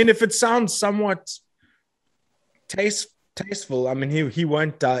 Well, I mean, if it sounds somewhat tasteful, I mean, he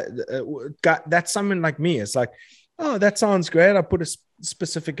won't that's someone like me. It's like, oh, that sounds great. I put a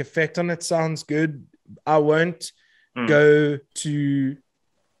specific effect on it. Sounds good. I won't go to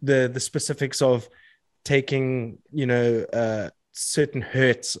the specifics of taking, certain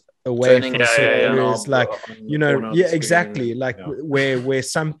hertz away from certain areas. Like, exactly. Like where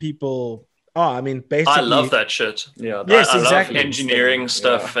some people... Oh, I mean, basically... I love that shit. Yeah. I love engineering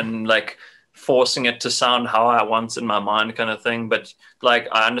stuff and, like, forcing it to sound how I want in my mind kind of thing. But, like,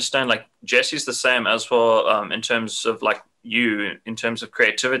 I understand, like, Jesse's the same as well in terms of, like, in terms of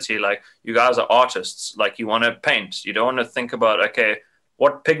creativity. Like, you guys are artists. Like, you want to paint. You don't want to think about, okay,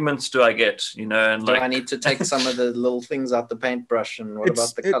 what pigments do I get? And do I need to take some of the little things out the paintbrush? And what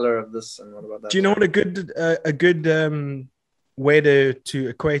about the color of this? And what about that? Do you know what a good way to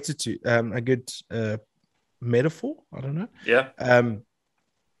equate it to a good metaphor? I don't know. Yeah.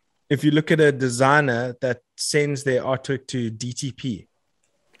 If you look at a designer that sends their artwork to DTP,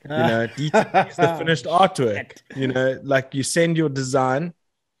 DTP is the finished artwork. Like you send your design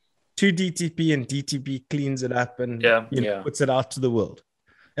to DTP and DTP cleans it up and puts it out to the world.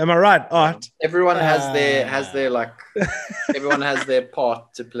 Am I right, Art? Everyone has their like everyone has their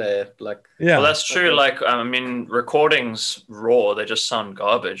part to play. Like, yeah, well, that's true. Like, I mean, recordings raw, they just sound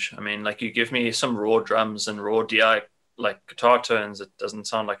garbage. I mean, like, you give me some raw drums and raw DI like guitar tones, it doesn't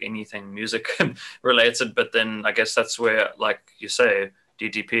sound like anything music related. But then I guess that's where, like you say,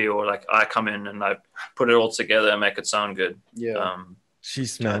 DTP or like I come in and I put it all together and make it sound good. Yeah.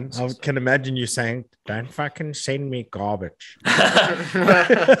 Jeez, man. I can imagine you saying, "Don't fucking send me garbage." Yeah,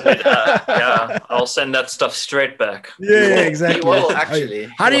 I'll send that stuff straight back. Yeah, exactly. Well, actually,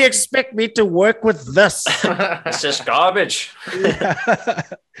 how do you expect me to work with this? It's just garbage.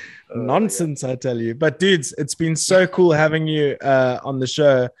 Nonsense, I tell you. But dudes, it's been so cool having you on the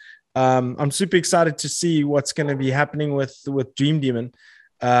show. I'm super excited to see what's going to be happening with Dream Demon.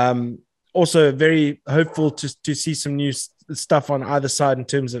 Also very hopeful to see some new stuff on either side in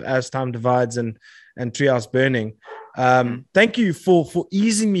terms of As Time Divides and Treehouse Burning. Thank you for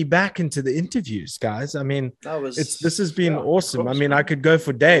easing me back into the interviews, guys. I mean, this has been awesome. I mean, I could go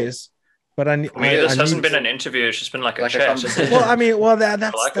for days, but this hasn't been an interview. It's just been like a chat. Well, I mean,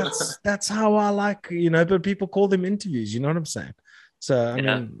 that's how I like, but people call them interviews. You know what I'm saying? So, I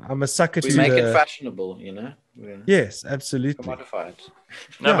mean, I'm a sucker we make it fashionable, Yes, absolutely. Commodified.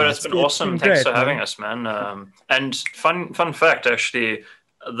 No, but it's been awesome. Thanks for having us, man. And fun fact, actually,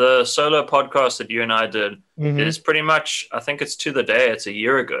 the solo podcast that you and I did is pretty much, I think it's to the day, it's a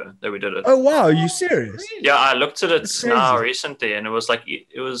year ago that we did it. Oh, wow. Are you serious? Yeah, I looked at it now recently and it was like,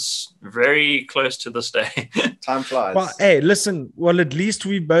 it was very close to this day. Time flies. Well, hey, listen, at least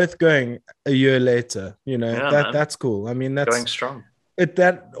we both going a year later, that's cool. I mean, that's going strong.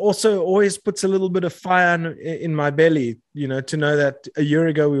 That also always puts a little bit of fire in my belly, to know that a year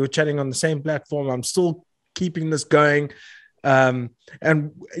ago we were chatting on the same platform. I'm still keeping this going. And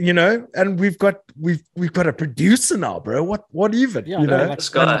and we've got a producer now, bro. What even? Yeah, you know, like, This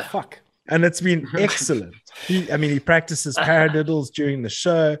guy. what the fuck. and it's been excellent. He practices paradiddles during the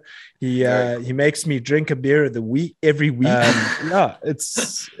show. He makes me drink a beer of the week every week. Yeah,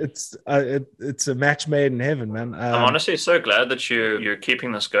 it's a match made in heaven, man. I'm honestly so glad that you're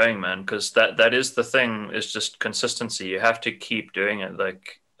keeping this going, man, because that is the thing, is just consistency. You have to keep doing it.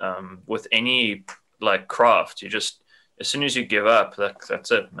 Like with any like craft, you just, as soon as you give up,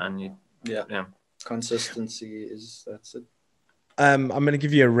 that's it, man. Yeah. Consistency that's it. I'm going to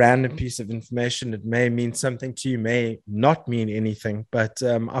give you a random piece of information. It may mean something to you, may not mean anything, but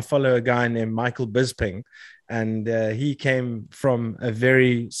I follow a guy named Michael Bisping, and he came from a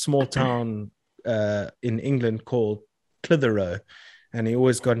very small town in England called Clitheroe, and he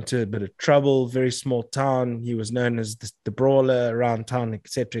always got into a bit of trouble. Very small town. He was known as the brawler around town,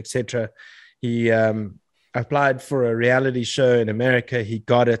 etc., etc. He applied for a reality show in America. He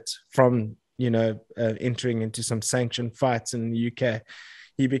got it from entering into some sanctioned fights in the UK.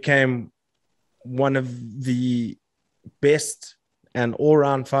 He became one of the best and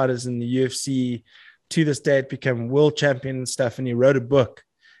all-round fighters in the UFC. To this day, became world champion and stuff, and he wrote a book.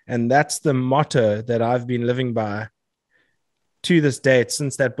 And that's the motto that I've been living by to this date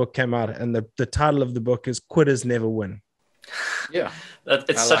since that book came out. And the title of the book is Quitters Never Win. Yeah.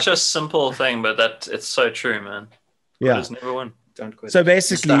 It's such a simple thing, but it's so true, man. Quitters never win. Don't quit. So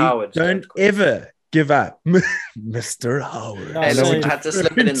basically, Howard, don't ever give up. Mr. Howard. Yeah, Hey, so listen, I had to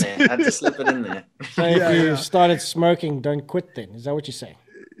slip it in there. So if you started smoking, don't quit then. Is that what you're saying?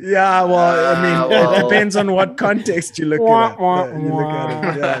 Yeah, well, I mean, well. it depends on what context you look at it. You look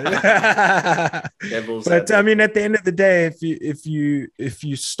at it. Yeah. Devil's But I advocate. mean, at the end of the day, if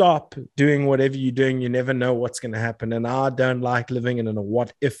you stop doing whatever you're doing, you never know what's going to happen. And I don't like living in a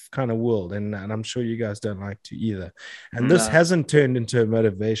what if kind of world, and I'm sure you guys don't like to either. And this hasn't turned into a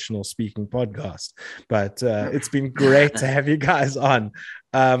motivational speaking podcast, but it's been great to have you guys on.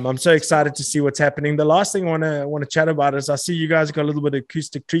 I'm so excited to see what's happening. The last thing I want to chat about is I see you guys got a little bit of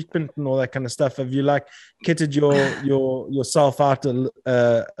acoustic treatment and all that kind of stuff. Have you like kitted yourself out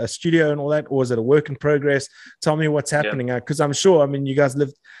a studio and all that, or is it a work in progress? Tell me what's happening, because I'm sure. I mean, you guys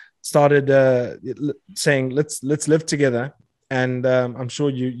started saying let's live together, and I'm sure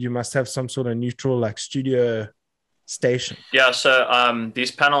you must have some sort of neutral like studio station. Yeah. So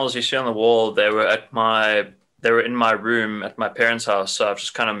these panels you see on the wall, they were in my room at my parents' house, so I've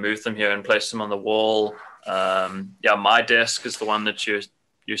just kind of moved them here and placed them on the wall. My desk is the one that you're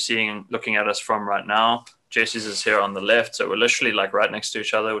seeing, looking at us from right now. Jesse's is here on the left, so we're literally like right next to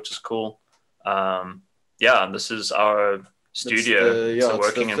each other, which is cool. And this is our studio. It's a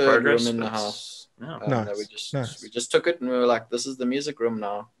working in progress. Room in the house. Yeah. Nice. We just took it and we were like, this is the music room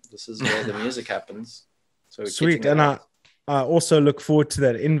now. This is where the music happens. So we're Sweet, kitting it and out. I also look forward to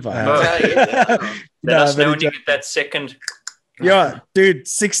that invite. Let us know when you get that second. Yeah, dude,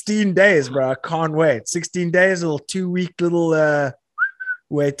 16 days, bro. I can't wait. 16 days, a little 2-week little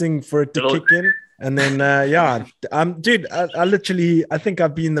waiting for it to kick in. And then, dude, I think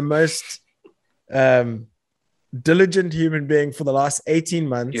I've been the most diligent human being for the last 18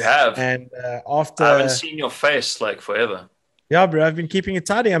 months. You have. And after... I haven't seen your face like forever. Yeah, bro, I've been keeping it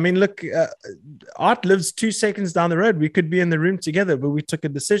tidy. I mean, look, Art lives 2 seconds down the road. We could be in the room together, but we took a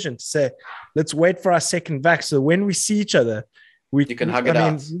decision to say, let's wait for our second vax. So when we see each other, you can hug it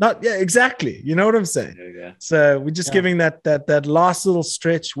out. Exactly. You know what I'm saying? Yeah. So we're just giving that last little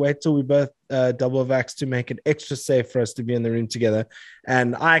stretch. Wait till we both double vax to make it extra safe for us to be in the room together.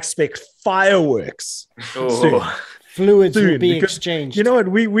 And I expect fireworks. Soon. Fluids will Soon, be because, exchanged. you know what?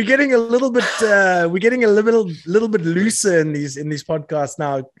 We're getting a little bit little bit looser in these podcasts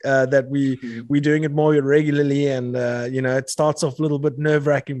now that we're doing it more regularly, and it starts off a little bit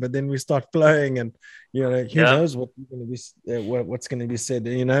nerve-wracking, but then we start flowing, and who knows what's going to be said.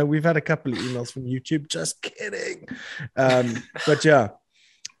 We've had a couple of emails from YouTube. Just kidding,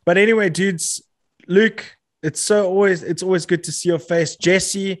 but anyway, dudes, Luke. It's always good to see your face.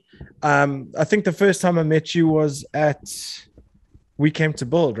 Jesse, I think the first time I met you was at We Came to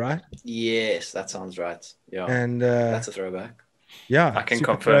Build, right? Yes, that sounds right. Yeah. And that's a throwback. Yeah. I can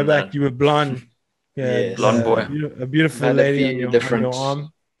super confirm throwback. that. You were blonde. Yeah, Yes. Blonde boy. A beautiful Had a lady few on different- your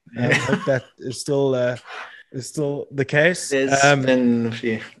arm. I hope that is still the case. There's been a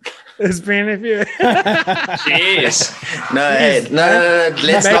few. There's been a few. Jeez. No,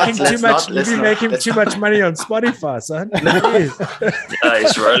 You've been making too much money on Spotify, son. Jeez. Yeah,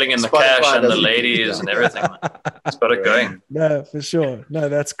 he's rolling in the Spotify cash and the doesn't ladies and everything. It's got it going. No, for sure. No,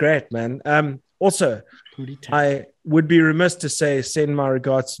 that's great, man. Also, I would be remiss to say send my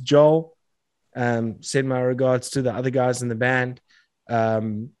regards to Joel. Send my regards to the other guys in the band.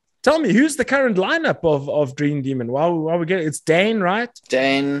 Tell me, who's the current lineup of Dream Demon? While we get it's Dane, right?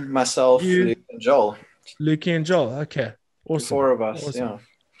 Dane, myself, You- Luke, and Joel. Lukey and Joel. Okay, awesome. 4 of us. Awesome. Yeah.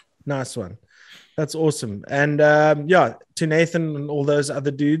 Nice one. That's awesome. And to Nathan and all those other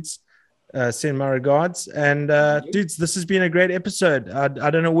dudes, send my regards. And dudes, this has been a great episode. I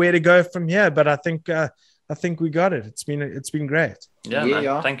don't know where to go from here, but I think we got it. It's been great. Yeah,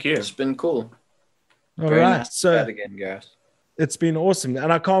 man. Thank you. It's been cool. All Very right. nice to So chat again, Gareth. it's been awesome,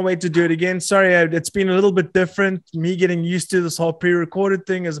 and I can't wait to do it again. Sorry, it's been a little bit different. Me getting used to this whole pre-recorded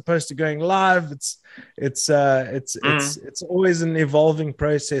thing as opposed to going live. It's always an evolving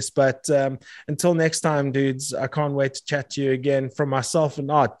process. But until next time, dudes, I can't wait to chat to you again. From myself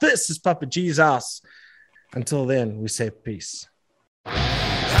and Art, this is Papa G's house. Until then, we say peace. I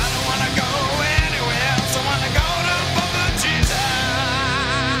don't wanna go anywhere else. I wanna go to Papa Jesus.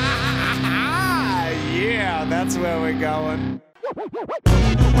 Yeah, that's where we're going.